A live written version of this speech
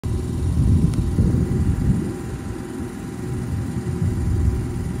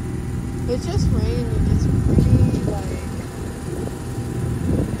It just rained and it's pretty, like,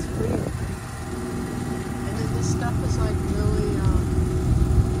 it's pretty pretty. And then this stuff is like really,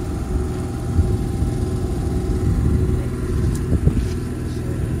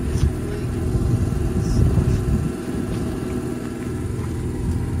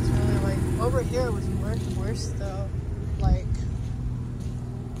 over here it was worse though. Like,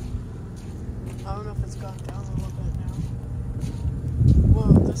 I don't know if it's gone down a little bit now.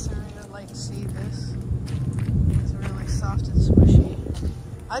 Whoa, this area, like, see this? It's really soft and squishy.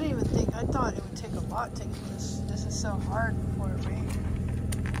 I didn't even think, I thought it would take a lot to get this. This is so hard before it rained.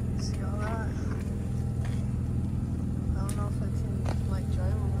 See all that? I don't know if I can, like,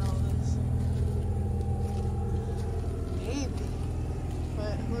 drive over all this. Maybe.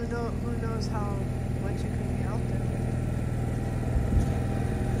 But who knows how much it could be out there.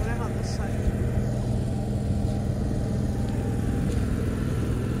 What about this side?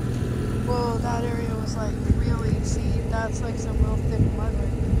 Whoa, that area was like really, see, that's like some real thick mud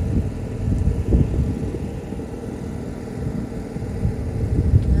right there.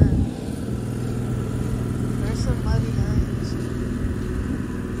 Yeah. There's some muddy areas.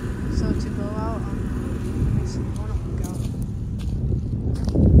 So to go out, let me see, I want to look out.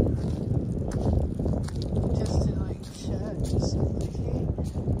 Just to like check, just so like, hey,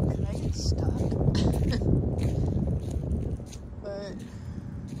 could I get stuck? But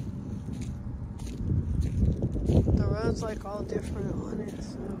the road's like all different on it,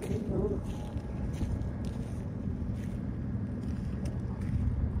 so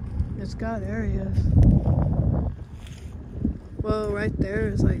it's got areas. Well, right there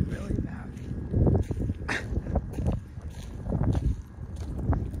is like really bad.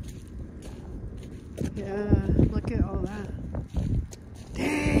 Yeah, look at all that.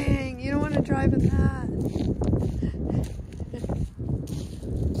 Dang, you don't want to drive in that.